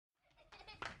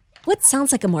What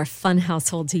sounds like a more fun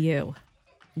household to you?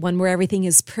 One where everything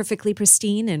is perfectly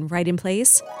pristine and right in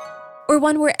place? Or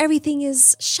one where everything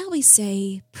is, shall we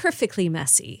say, perfectly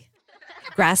messy?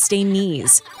 Grass-stained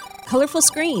knees, colorful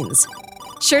screens,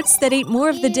 shirts that ate more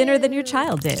of the dinner than your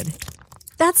child did.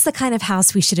 That's the kind of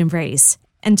house we should embrace.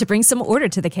 And to bring some order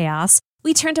to the chaos,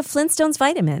 we turn to Flintstones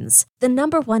Vitamins, the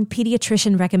 #1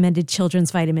 pediatrician-recommended children's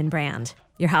vitamin brand.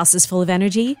 Your house is full of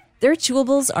energy? Their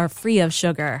chewables are free of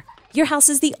sugar. Your house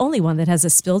is the only one that has a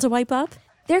spill to wipe up?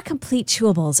 Their complete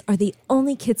chewables are the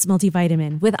only kids'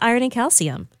 multivitamin with iron and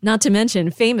calcium, not to mention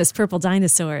famous purple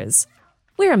dinosaurs.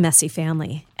 We're a messy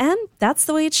family, and that's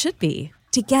the way it should be.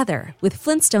 Together with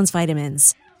Flintstones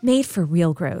Vitamins, made for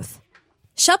real growth.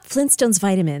 Shop Flintstones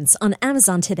Vitamins on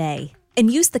Amazon today and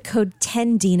use the code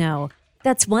 10DINO.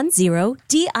 That's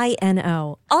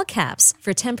 10DINO, all caps,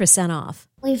 for 10% off.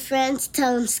 We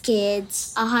Flintstones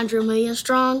kids, 100 million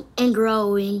strong and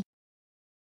growing.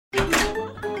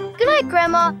 Good night,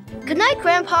 Grandma. Good night,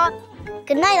 Grandpa.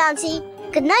 Good night, Auntie.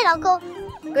 Good night, Uncle.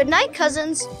 Good night,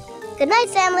 cousins. Good night,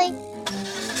 family.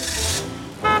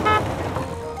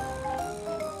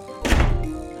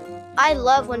 I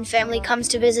love when family comes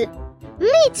to visit.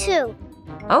 Me too.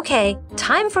 Okay,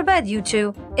 time for bed, you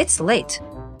two. It's late.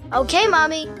 Okay,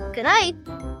 Mommy. Good night.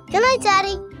 Good night,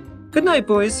 Daddy. Good night,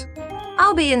 boys.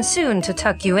 I'll be in soon to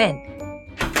tuck you in.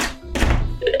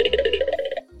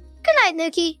 Good night,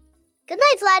 Nikki. Good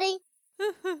night, Vladdy.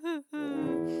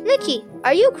 Nikki,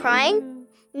 are you crying?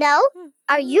 No?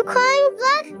 Are you crying,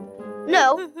 Vlad?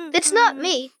 No, it's not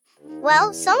me.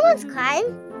 Well, someone's crying.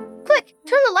 Quick,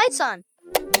 turn the lights on.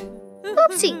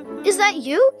 Oopsie, is that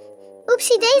you?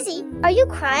 Oopsie Daisy, are you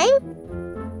crying?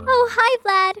 Oh, hi,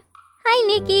 Vlad. Hi,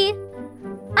 Nikki.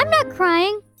 I'm not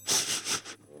crying.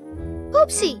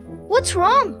 Oopsie, what's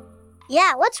wrong?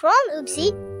 Yeah, what's wrong,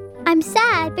 Oopsie? I'm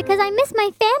sad because I miss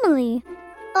my family.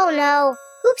 Oh, no.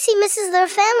 Oopsie misses their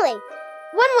family.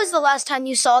 When was the last time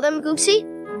you saw them, Oopsie?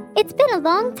 It's been a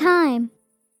long time.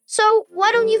 So,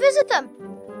 why don't you visit them?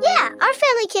 Yeah, our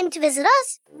family came to visit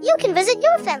us. You can visit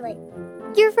your family.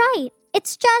 You're right.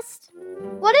 It's just...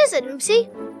 What is it, Oopsie?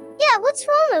 Yeah, what's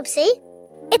wrong, Oopsie?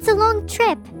 It's a long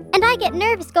trip, and I get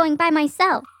nervous going by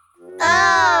myself.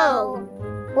 Oh.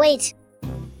 Wait.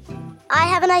 I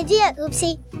have an idea,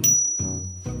 Oopsie.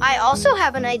 I also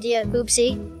have an idea,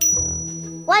 Oopsie.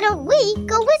 Why don't we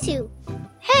go with you?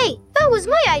 Hey, that was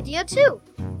my idea too.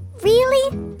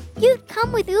 Really? You'd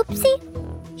come with Oopsie?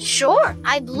 Sure,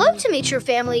 I'd love to meet your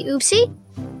family, Oopsie.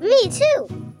 Me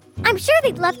too. I'm sure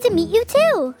they'd love to meet you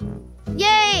too.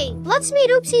 Yay! Let's meet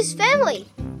Oopsie's family.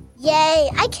 Yay,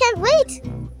 I can't wait.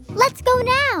 Let's go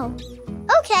now.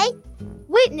 Okay.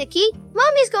 Wait, Nikki.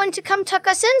 Mommy's going to come tuck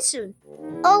us in soon.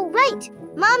 Oh, right.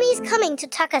 Mommy's coming to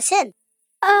tuck us in.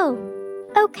 Oh,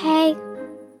 okay.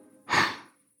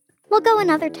 We'll go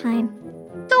another time.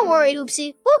 Don't worry,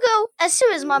 Oopsie. We'll go as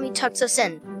soon as Mommy tucks us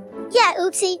in. Yeah,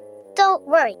 Oopsie. Don't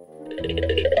worry.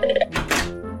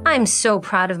 I'm so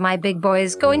proud of my big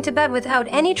boys going to bed without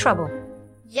any trouble.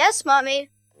 Yes, Mommy.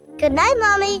 Good night,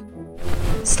 Mommy.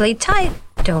 Sleep tight.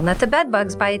 Don't let the bed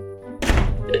bugs bite.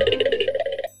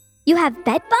 You have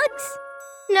bed bugs?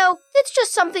 No, it's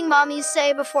just something Mommies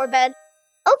say before bed.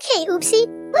 Okay, Oopsie.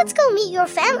 Let's go meet your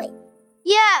family.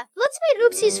 Yeah, let's meet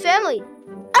Oopsie's family.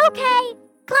 Okay.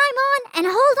 Climb on and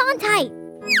hold on tight.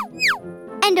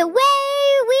 And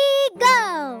away we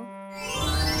go.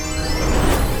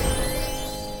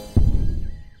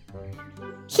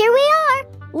 Here we are.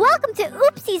 Welcome to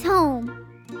Oopsie's home.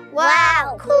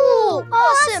 Wow, Cool!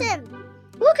 Awesome!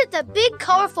 Look at the big,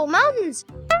 colorful mountains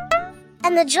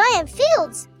And the giant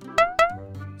fields.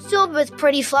 filled with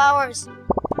pretty flowers.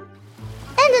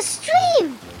 And a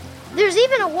stream. There's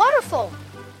even a waterfall.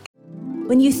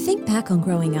 When you think back on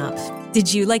growing up,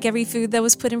 did you like every food that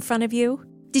was put in front of you?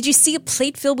 Did you see a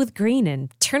plate filled with green and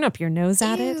turn up your nose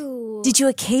at it? Did you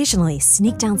occasionally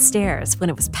sneak downstairs when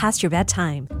it was past your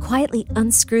bedtime, quietly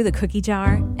unscrew the cookie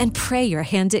jar, and pray your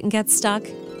hand didn't get stuck?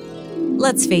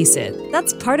 Let's face it,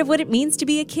 that's part of what it means to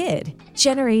be a kid,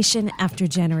 generation after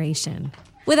generation.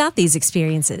 Without these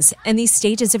experiences and these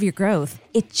stages of your growth,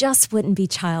 it just wouldn't be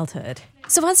childhood.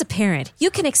 So as a parent, you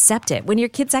can accept it when your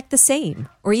kids act the same.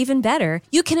 Or even better,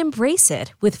 you can embrace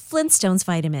it with Flintstones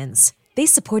Vitamins. They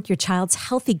support your child's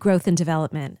healthy growth and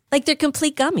development, like their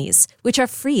complete gummies, which are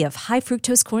free of high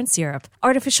fructose corn syrup,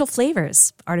 artificial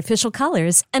flavors, artificial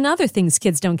colors, and other things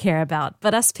kids don't care about,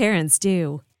 but us parents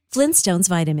do. Flintstones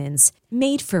Vitamins,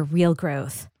 made for real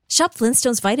growth. Shop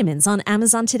Flintstones Vitamins on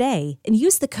Amazon today and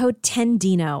use the code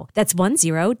 10DINO. That's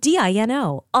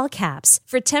 10DINO, all caps,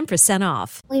 for 10%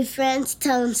 off. We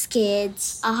Flintstones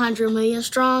kids, 100 million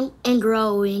strong and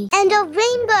growing. And a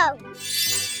rainbow.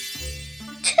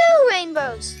 2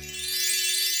 rainbows.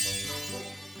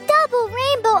 Double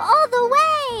rainbow all the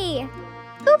way!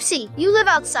 Oopsie, you live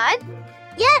outside?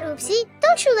 Yeah, Oopsie.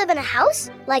 Don't you live in a house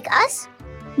like us?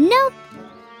 Nope.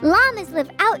 Llamas live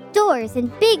outdoors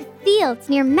in big fields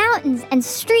near mountains and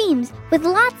streams with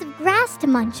lots of grass to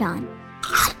munch on.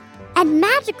 And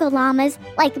magical llamas,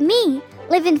 like me,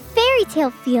 live in fairy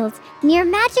tale fields near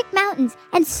magic mountains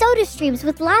and soda streams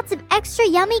with lots of extra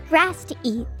yummy grass to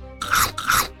eat.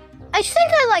 I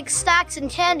think I like snacks and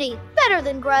candy better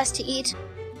than grass to eat.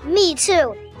 Me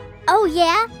too. Oh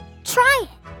yeah? Try it.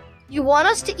 You want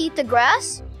us to eat the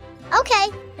grass? Okay,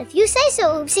 if you say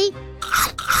so, Oopsie.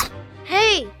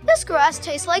 Hey, this grass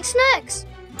tastes like snacks.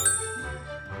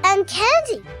 And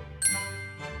candy.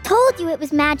 Told you it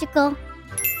was magical.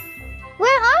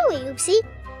 Where are we, Oopsie?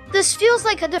 This feels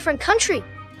like a different country.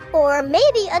 Or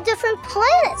maybe a different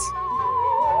planet.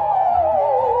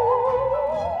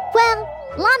 Well,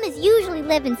 llamas usually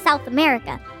live in South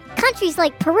America, countries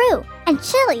like Peru and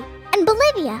Chile and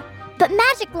Bolivia. But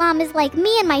magic llamas like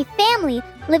me and my family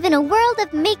live in a world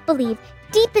of make-believe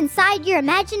deep inside your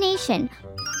imagination.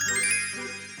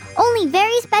 Only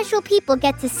very special people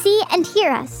get to see and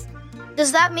hear us.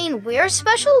 Does that mean we're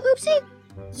special, Oopsie?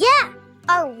 Yeah.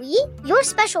 Are we your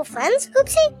special friends,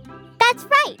 Oopsie? That's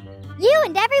right. You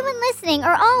and everyone listening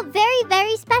are all very,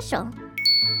 very special.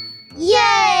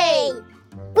 Yay!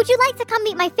 Would you like to come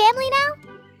meet my family now?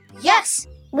 Yes,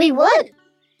 We would.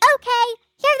 Okay,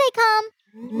 here they come.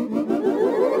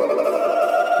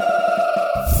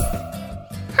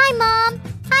 Hi, Mom.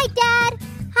 Hi, Dad.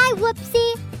 Hi,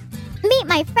 Whoopsie. Meet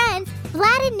my friends,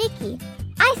 Vlad and Nikki.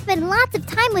 I spend lots of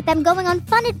time with them going on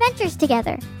fun adventures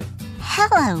together.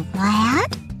 Hello,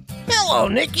 Vlad. Hello,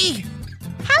 Nikki.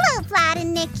 Hello, Vlad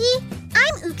and Nikki.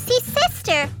 I'm Oopsie's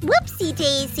sister, Whoopsie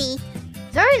Daisy.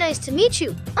 very nice to meet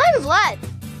you. I'm Vlad.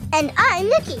 And I'm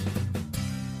Nikki.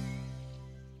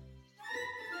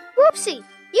 Oopsie,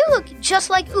 you look just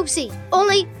like Oopsie,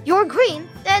 only you're green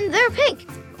and they're pink.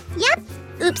 Yep,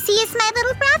 Oopsie is my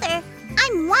little brother.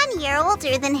 I'm 1 year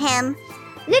older than him.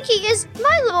 Nikki is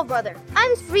my little brother.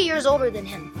 I'm 3 years older than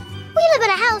him. We live in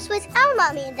a house with our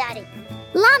mommy and daddy.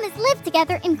 Llamas live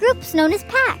together in groups known as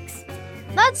packs.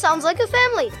 That sounds like a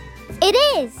family. It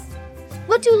is.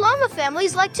 What do llama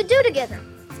families like to do together?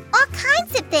 All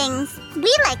kinds of things.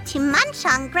 We like to munch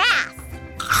on grass.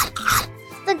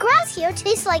 The grass here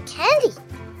tastes like candy.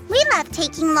 We love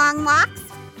taking long walks,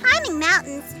 climbing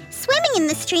mountains, swimming in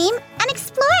the stream, and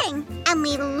exploring. And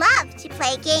we love to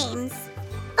play games.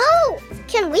 Oh,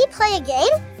 can we play a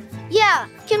game? Yeah,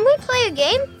 can we play a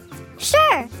game?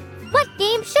 Sure. What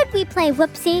game should we play,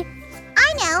 Whoopsie?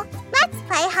 I know. Let's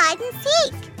play hide and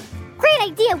seek. Great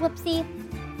idea, Whoopsie.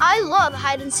 I love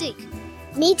hide and seek.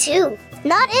 Me too.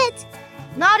 Not it.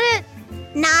 Not it.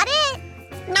 Not it.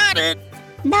 Not it.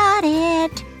 Not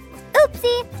it.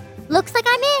 Oopsie. Looks like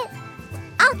I'm it.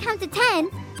 I'll count to 10.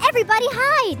 Everybody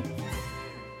hide.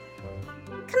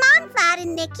 Come on, Vlad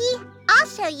and Nikki. I'll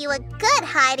show you a good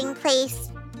hiding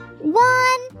place. 1,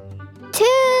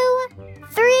 2,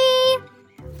 3,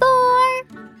 4.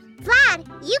 Vlad,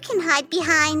 you can hide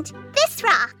behind this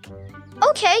rock.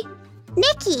 Okay.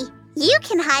 Nikki, you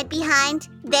can hide behind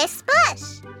this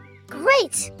bush.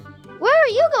 Great. Where are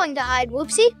you going to hide,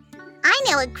 Whoopsie? I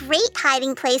know a great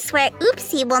hiding place where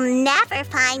Oopsie will never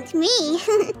find me.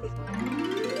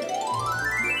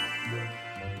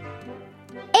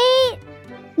 8,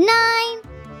 9,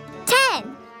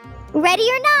 10. Ready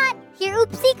or not, here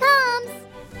Oopsie comes.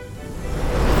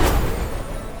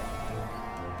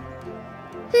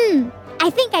 I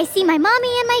think I see my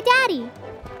mommy and my daddy.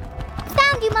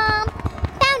 Found you, Mom.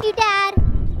 Found you, Dad.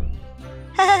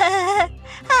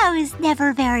 I was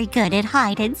never very good at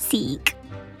hide and seek.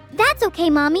 That's okay,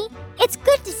 Mommy. It's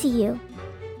good to see you.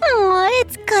 Oh,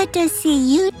 it's good to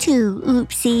see you too,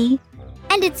 Oopsie.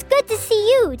 And it's good to see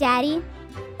you, Daddy.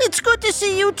 It's good to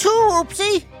see you too,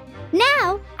 Oopsie.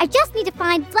 Now, I just need to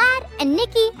find Vlad and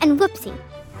Nikki and Whoopsie.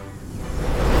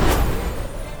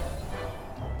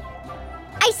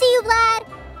 I see you, Vlad.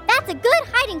 That's a good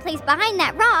hiding place behind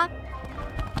that rock.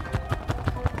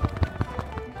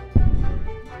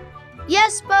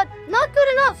 Yes, but not good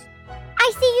enough.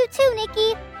 I see you too,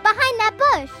 Nikki, behind that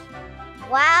bush.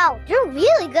 Wow, you're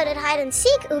really good at hide and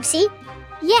seek, Oopsie.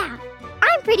 Yeah,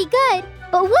 I'm pretty good,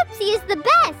 but Whoopsie is the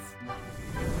best.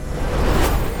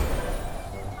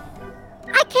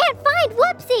 I can't find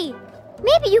Whoopsie.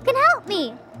 Maybe you can help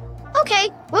me. Okay,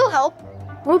 we'll help.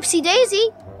 Whoopsie Daisy.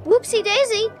 Whoopsie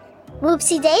Daisy.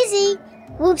 Whoopsie Daisy.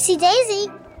 Whoopsie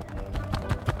Daisy.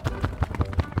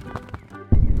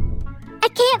 I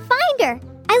can't find her.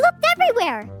 I looked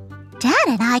everywhere. Dad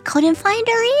and I couldn't find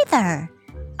her either.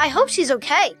 I hope she's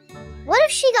okay. What if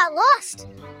she got lost?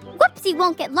 Whoopsie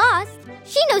won't get lost.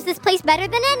 She knows this place better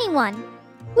than anyone.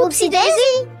 Whoopsie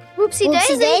Daisy? Whoopsie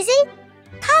Daisy?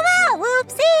 Come out,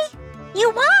 Whoopsie!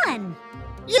 You won!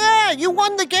 Yeah, you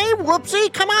won the game,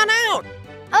 Whoopsie. Come on out.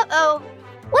 Uh-oh.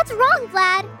 What's wrong,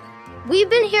 Vlad? We've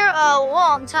been here a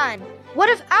long time. What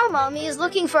if our mommy is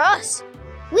looking for us?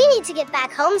 We need to get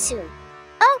back home soon.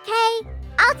 Okay,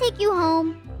 I'll take you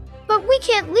home. But we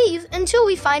can't leave until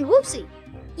we find Whoopsie.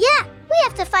 Yeah, we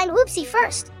have to find Whoopsie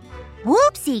first.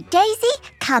 Whoopsie Daisy,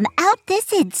 come out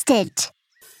this instant.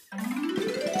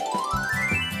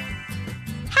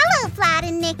 Hello, Vlad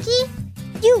and Nikki.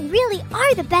 You really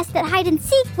are the best at hide and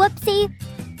seek, Whoopsie.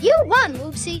 You won,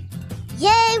 Oopsie.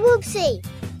 Yay, Whoopsie.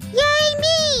 Yay,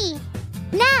 me!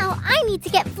 Now I need to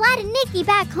get Vlad and Nikki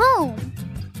back home.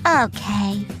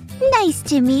 Okay, nice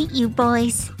to meet you,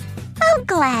 boys. I'm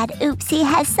glad Oopsie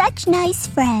has such nice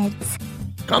friends.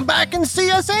 Come back and see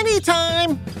us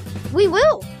anytime. We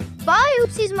will. Bye,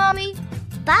 Oopsie's mommy.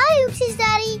 Bye, Oopsie's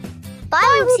daddy.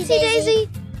 Bye, Oopsie Daisy.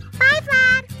 Bye,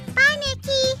 Vlad. Bye,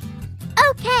 Nikki.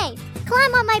 Okay,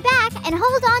 climb on my back and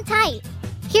hold on tight.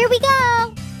 Here we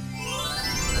go.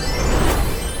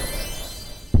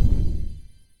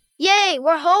 Yay,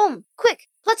 we're home. Quick,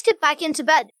 let's get back into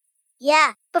bed.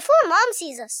 Yeah, before Mom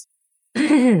sees us.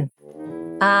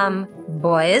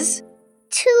 Boys,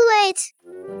 Too late.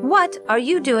 what are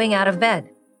you doing out of bed?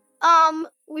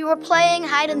 We were playing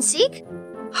hide and seek.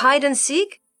 Hide and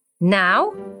seek?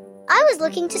 Now? I was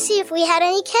looking to see if we had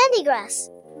any candy grass.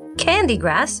 Candy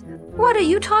grass? What are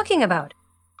you talking about?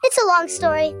 It's a long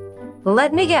story.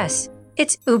 Let me guess.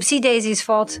 It's Oopsie Daisy's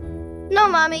fault. No,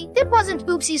 Mommy, it wasn't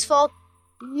Oopsie's fault.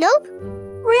 Nope.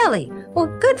 Really? Well,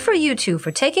 good for you two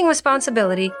for taking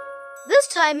responsibility. This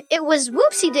time, it was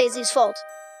Whoopsie Daisy's fault.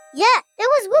 Yeah, it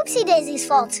was Whoopsie Daisy's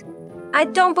fault. I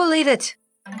don't believe it.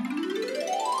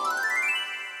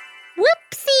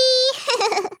 Whoopsie!